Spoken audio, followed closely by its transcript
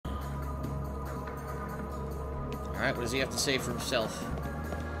Alright, what does he have to say for himself?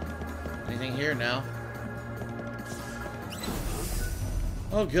 Anything here? No.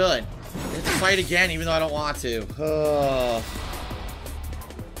 Oh, good. We have to fight again, even though I don't want to. Oh.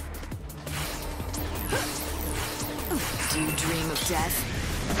 Do you dream of death?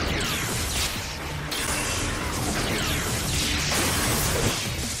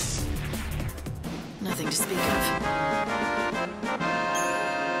 Nothing to speak of.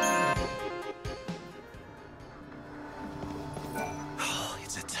 Oh,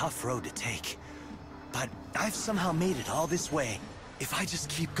 it's a tough road to take. But I've somehow made it all this way. If I just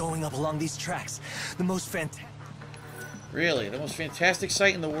keep going up along these tracks, the most fantastic... Really? The most fantastic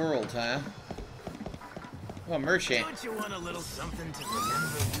sight in the world, huh? Oh, merchant. Don't you want a little something to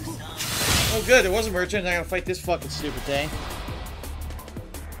remember yourself? Oh, good. There was a merchant. I gotta fight this fucking stupid thing.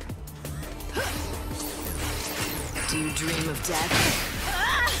 Do you dream of death?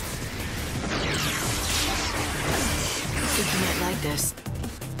 I think you might like this.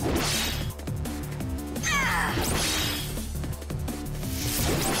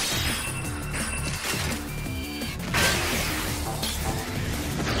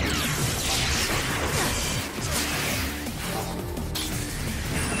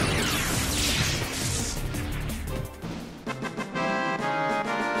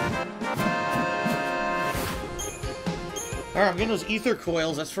 Alright, I'm getting those ether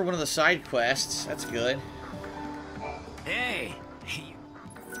coils. That's for one of the side quests. That's good. Hey!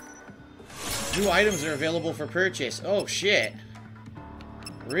 New items are available for purchase. Oh, shit.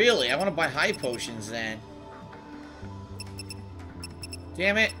 Really? I want to buy high potions, then.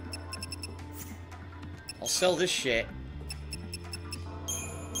 Damn it. I'll sell this shit.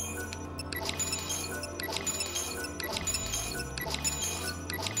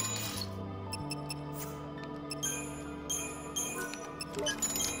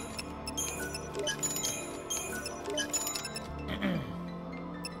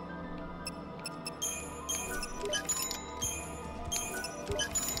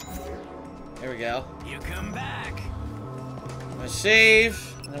 There we go. You come back. I'm gonna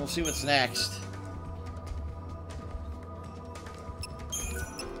save, and then we'll see what's next.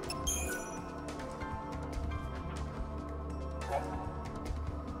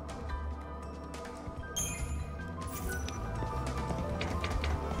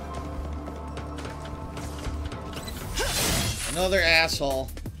 Another asshole.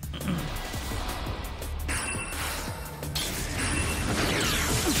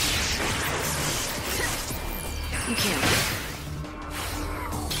 You can't.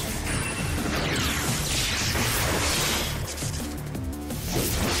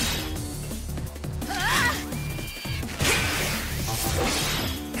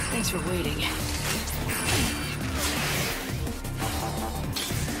 Thanks for waiting.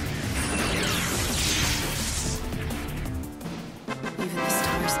 Even the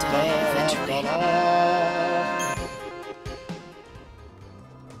stars die eventually.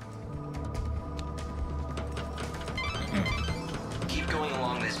 Keep going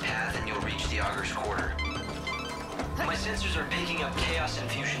along this path and you'll reach the Augur's Quarter. My sensors are picking up chaos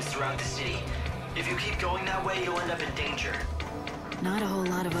infusions throughout the city. If you keep going that way, you'll end up in danger. Not a whole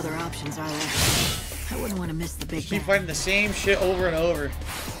lot of other options, are there? I wouldn't want to miss the big Keep bang. fighting the same shit over and over.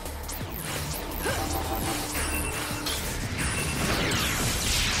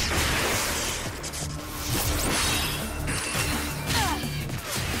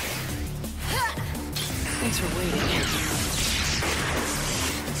 Thanks for waiting.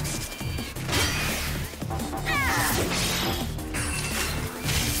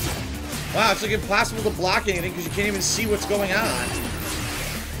 Wow, it's like impossible to block anything because you can't even see what's going on.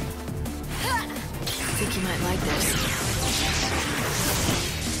 I think you might like this.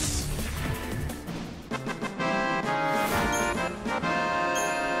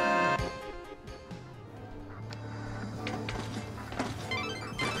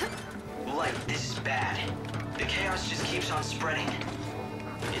 Light, this is bad. The chaos just keeps on spreading.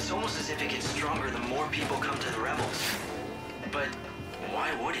 It's almost as if it gets stronger the more people come to the rebels. But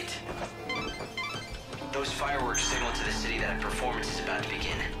why would it? Those fireworks signal to the city that a performance is about to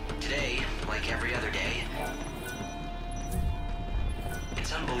begin. Today, like every other day.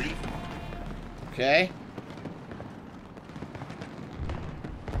 It's unbelievable. Okay.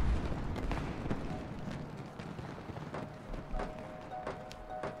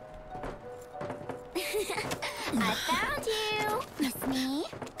 I found you, Miss Me.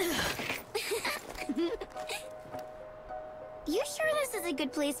 You sure this is a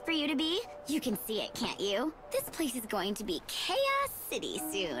good place for you to be? You can see it, can't you? This place is going to be Chaos City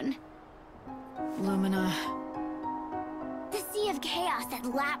soon. Lumina. The Sea of Chaos that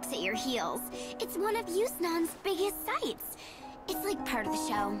laps at your heels. It's one of Yusnaan's biggest sights. It's like part of the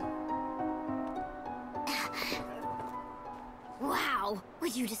show. Wow,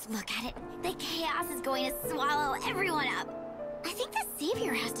 would you just look at it? The chaos is going to swallow everyone up. I think the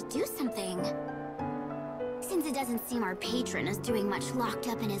Savior has to do something. Since it doesn't seem our patron is doing much locked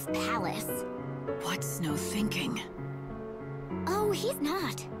up in his palace. What's Snow thinking? Oh, he's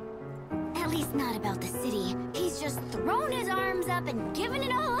not. At least not about the city. He's just thrown his arms up and given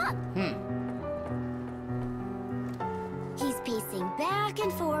it all up. He's pacing back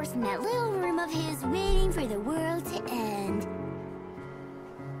and forth in that little room of his, waiting for the world to end.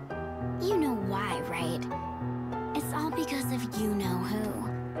 You know why, right? It's all because of you-know-who.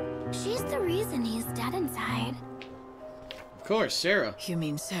 She's the reason he's dead inside. Of course, Sarah. You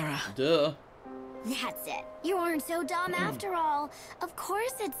mean Sarah? Duh. That's it. You aren't so dumb after all. Of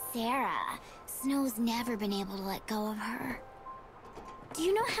course it's Sarah. Snow's never been able to let go of her. Do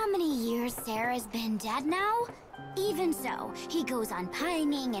you know how many years Sarah's been dead now? Even so, he goes on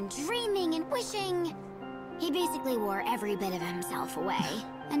pining and dreaming and wishing. He basically wore every bit of himself away.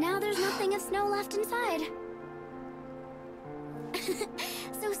 And now there's nothing of Snow left inside.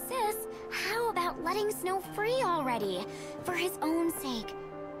 So sis, how about letting Snow free already? For his own sake.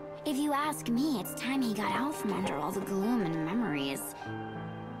 If you ask me, it's time he got out from under all the gloom and memories.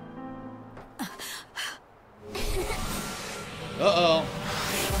 Uh-oh.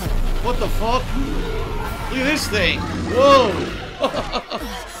 What the fuck? Look at this thing. Whoa.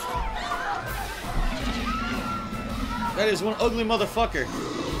 That is one ugly motherfucker.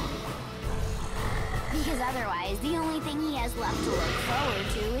 Because otherwise, the only thing he has left to look forward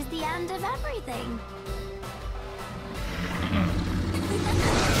to is the end of everything.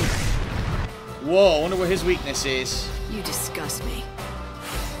 Whoa, I wonder what his weakness is. You disgust me.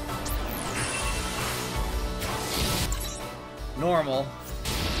 Normal.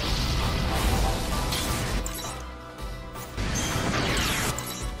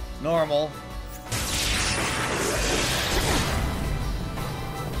 Normal.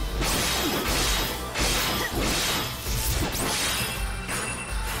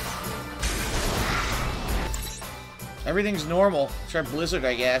 Everything's normal. Try Blizzard,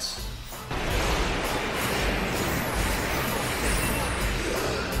 I guess.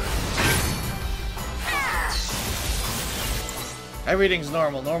 Everything's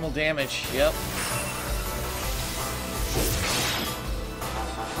normal. Normal damage. Yep.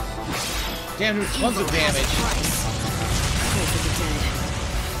 Damn, do tons of damage. Pray for the dead.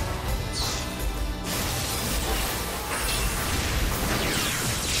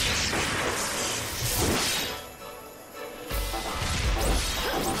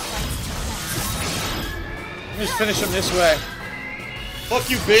 Just finish him this way. Fuck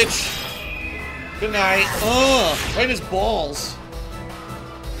you, bitch. Good night. Right in his balls.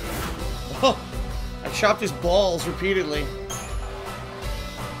 Oh, I chopped his balls repeatedly.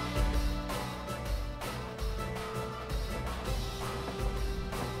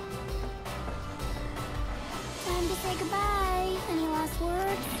 Time to say goodbye. Any last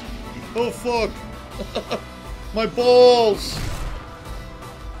words? Oh, fuck. My balls.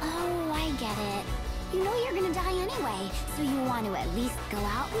 Oh, I get it. You know you're gonna die anyway, so you want to at least go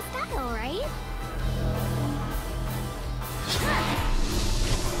out in style, right?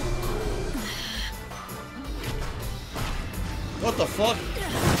 What the fuck?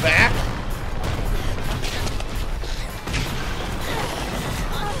 Back?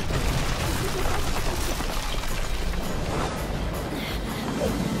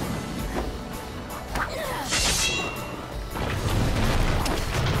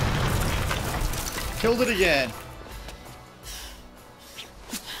 Killed it again.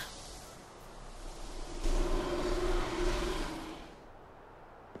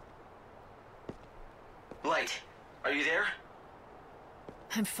 Light, are you there?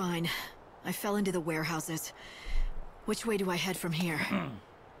 I'm fine. I fell into the warehouses. Which way do I head from here?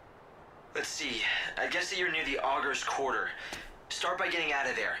 Let's see. I guess that you're near the Augur's Quarter. Start by getting out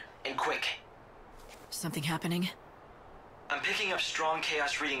of there, and quick. Something happening? I'm picking up strong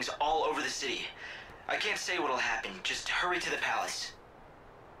chaos readings all over the city. I can't say what'll happen. Just hurry to the palace.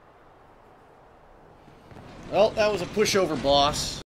 Well, that was a pushover, boss.